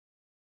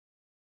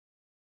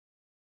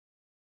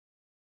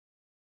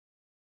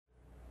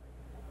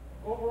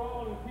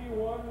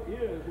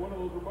is one of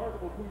those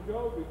remarkable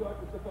Peugeots. We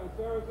talked to Stefan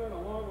Sarrazin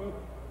along with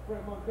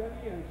Frank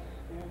Monteni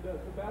and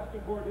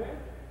Sebastian Bourdais.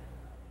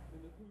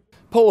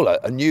 Paul,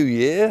 a new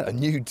year, a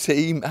new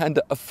team and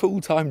a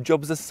full-time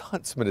job as a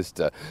science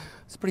minister.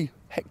 It's a pretty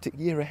hectic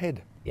year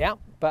ahead. Yeah,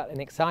 but an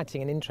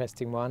exciting and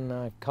interesting one.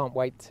 I can't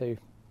wait to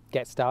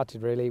get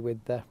started really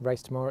with the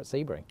race tomorrow at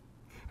Sebring.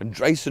 And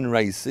Drayson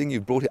Racing,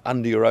 you've brought it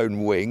under your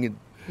own wing.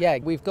 Yeah,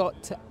 we've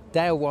got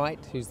Dale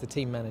White, who's the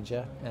team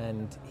manager,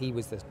 and he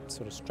was the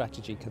sort of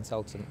strategy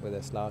consultant with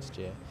us last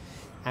year.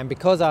 And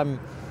because I'm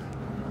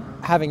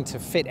having to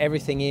fit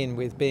everything in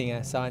with being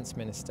a science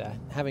minister,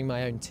 having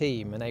my own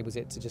team enables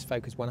it to just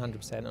focus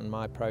 100% on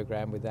my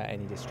programme without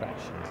any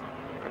distractions.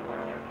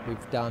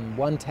 We've done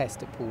one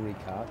test at Paul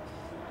Ricard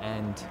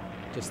and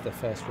just the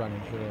first running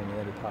here in the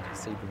early part of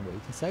the Sebring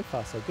week, and so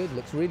far so good.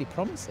 Looks really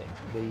promising.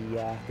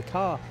 The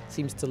car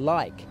seems to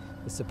like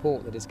the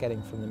support that it's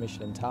getting from the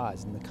Michelin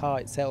tyres, and the car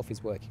itself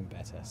is working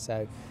better.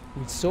 So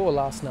we saw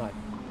last night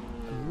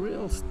a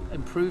real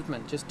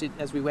improvement just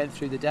as we went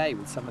through the day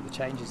with some of the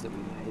changes that we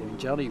made. And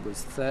Johnny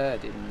was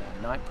third in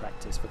night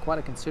practice for quite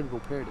a considerable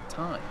period of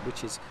time,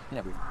 which is,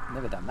 we've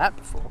never done that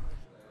before.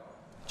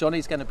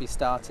 Johnny's going to be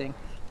starting,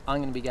 I'm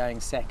going to be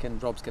going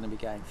second, Rob's going to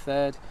be going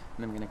third,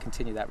 and then we're going to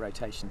continue that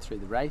rotation through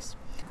the race.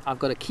 I've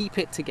got to keep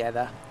it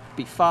together,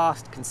 be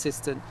fast,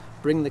 consistent,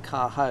 bring the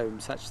car home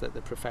such that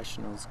the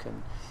professionals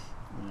can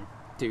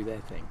do their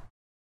thing.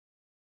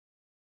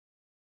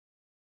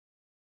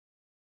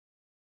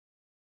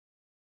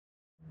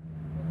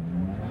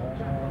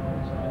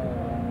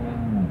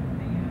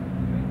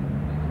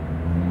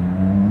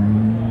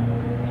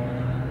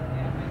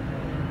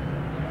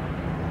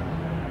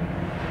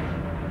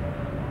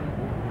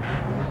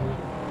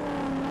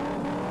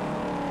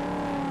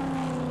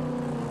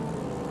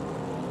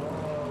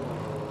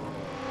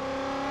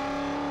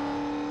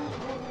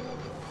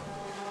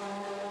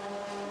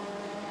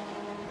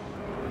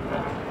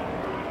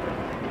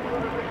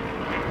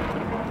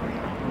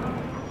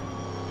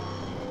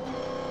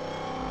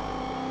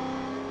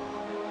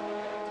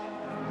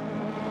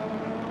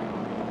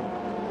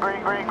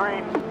 Green, green,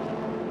 green.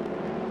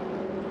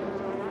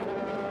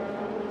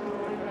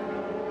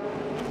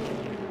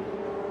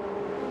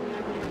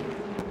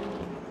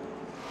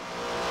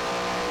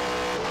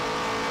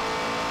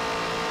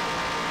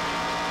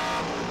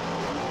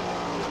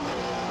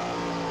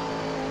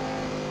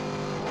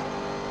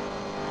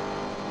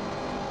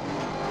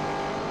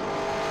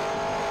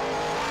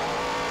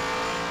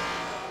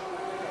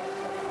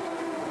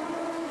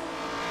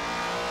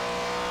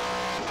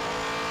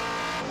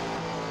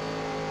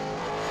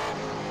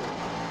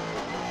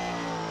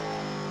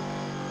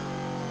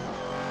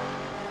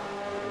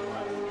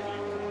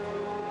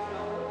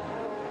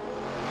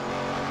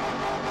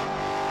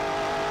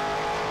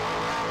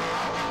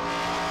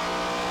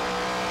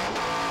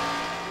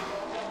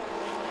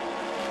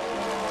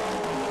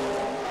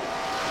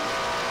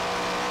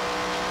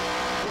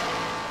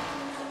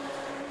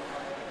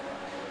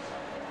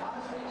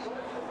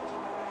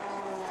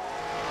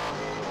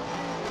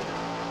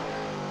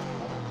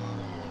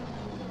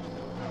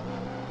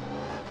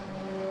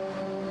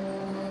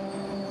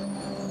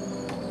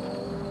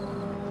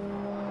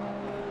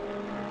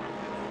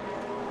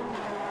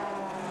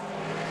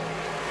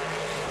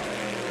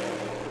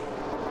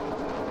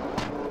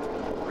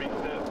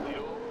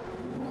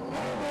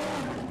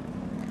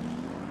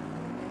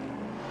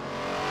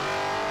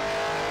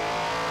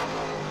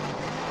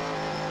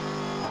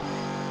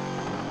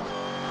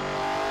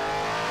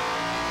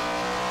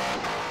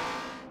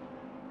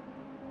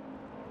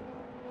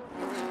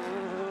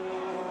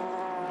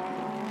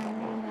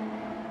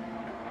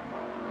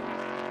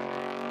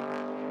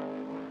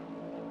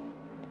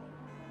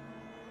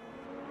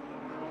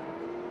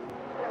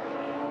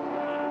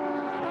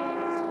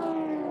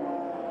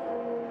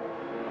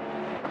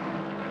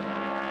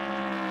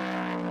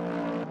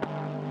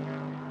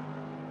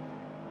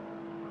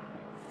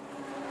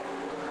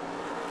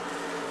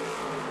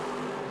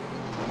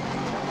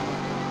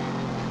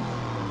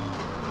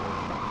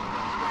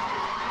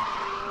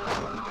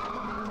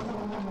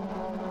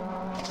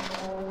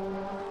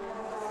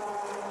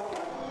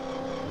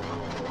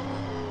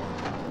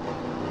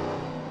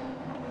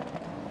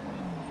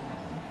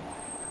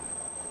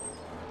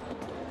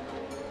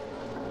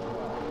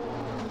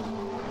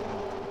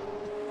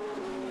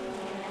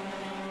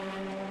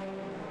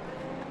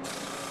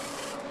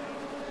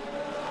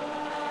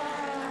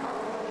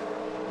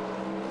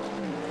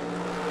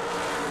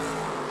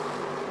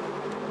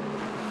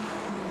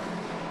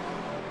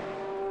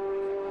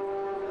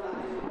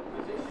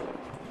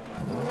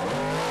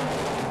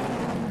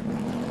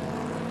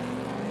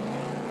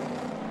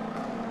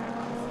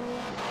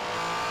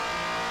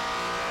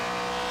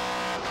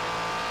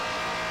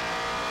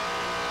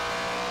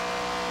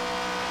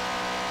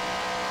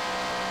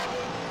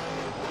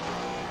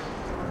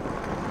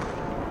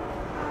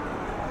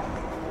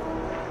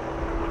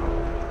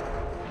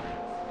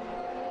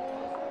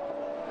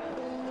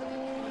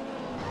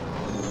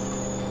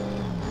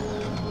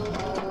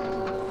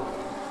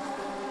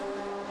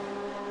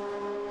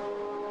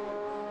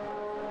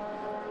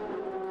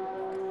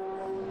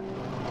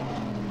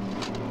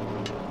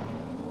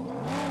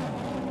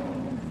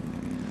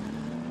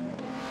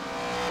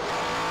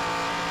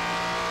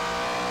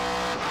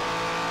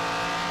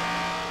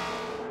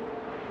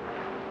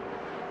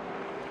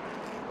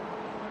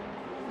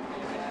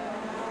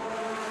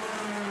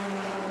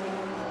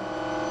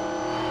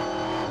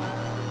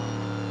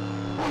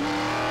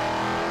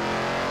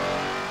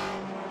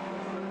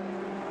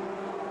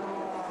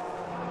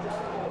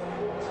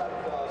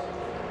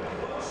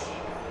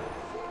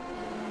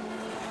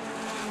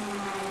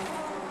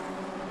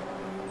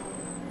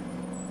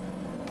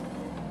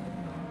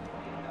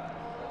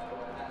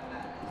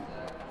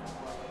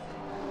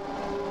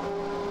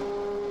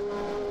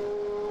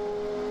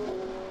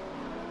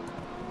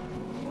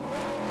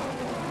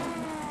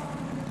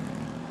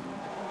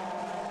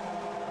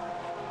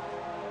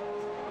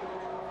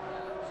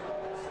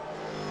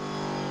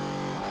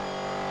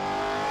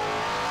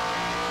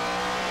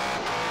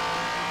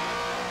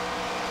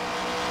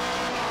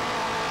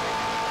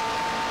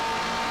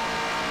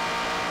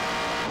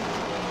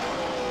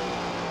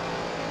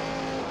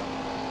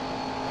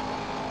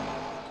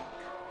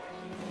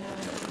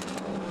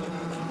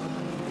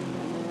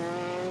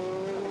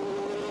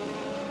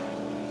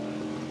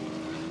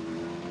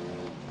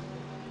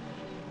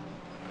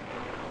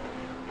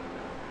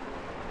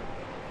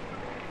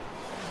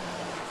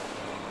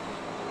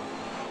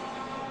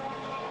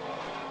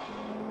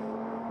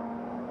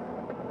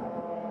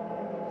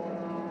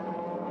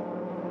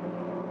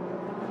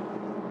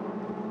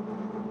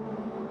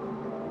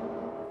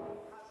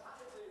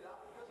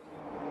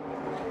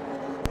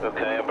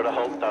 Okay, I'm going to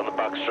hold down the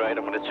back straight.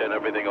 I'm going to turn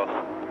everything off.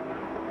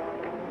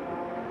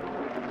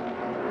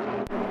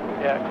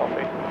 Yeah,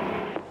 copy.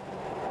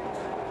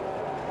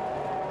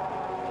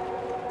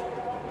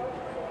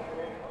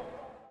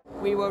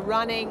 We were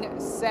running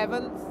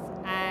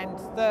 7th and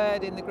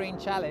 3rd in the Green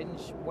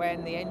Challenge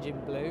when the engine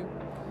blew.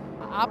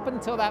 Up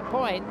until that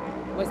point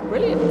was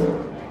brilliant.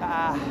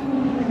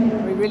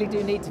 We really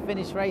do need to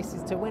finish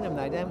races to win them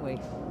though, don't we?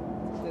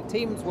 The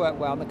teams work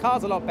well and the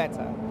car's a lot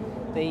better.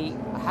 The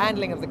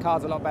handling of the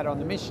car's a lot better on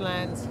the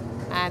Michelins,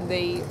 and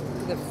the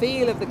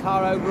feel of the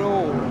car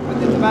overall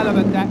with the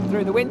development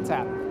through the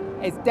winter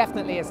is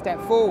definitely a step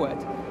forward.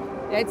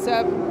 It's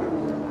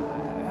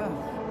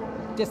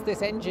just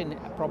this engine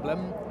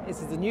problem.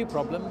 This is a new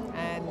problem,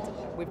 and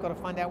we've got to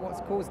find out what's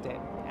caused it.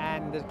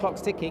 And the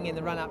clock's ticking in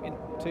the run-up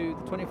to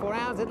the 24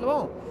 hours at Le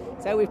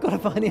Mans, so we've got to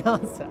find the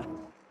answer.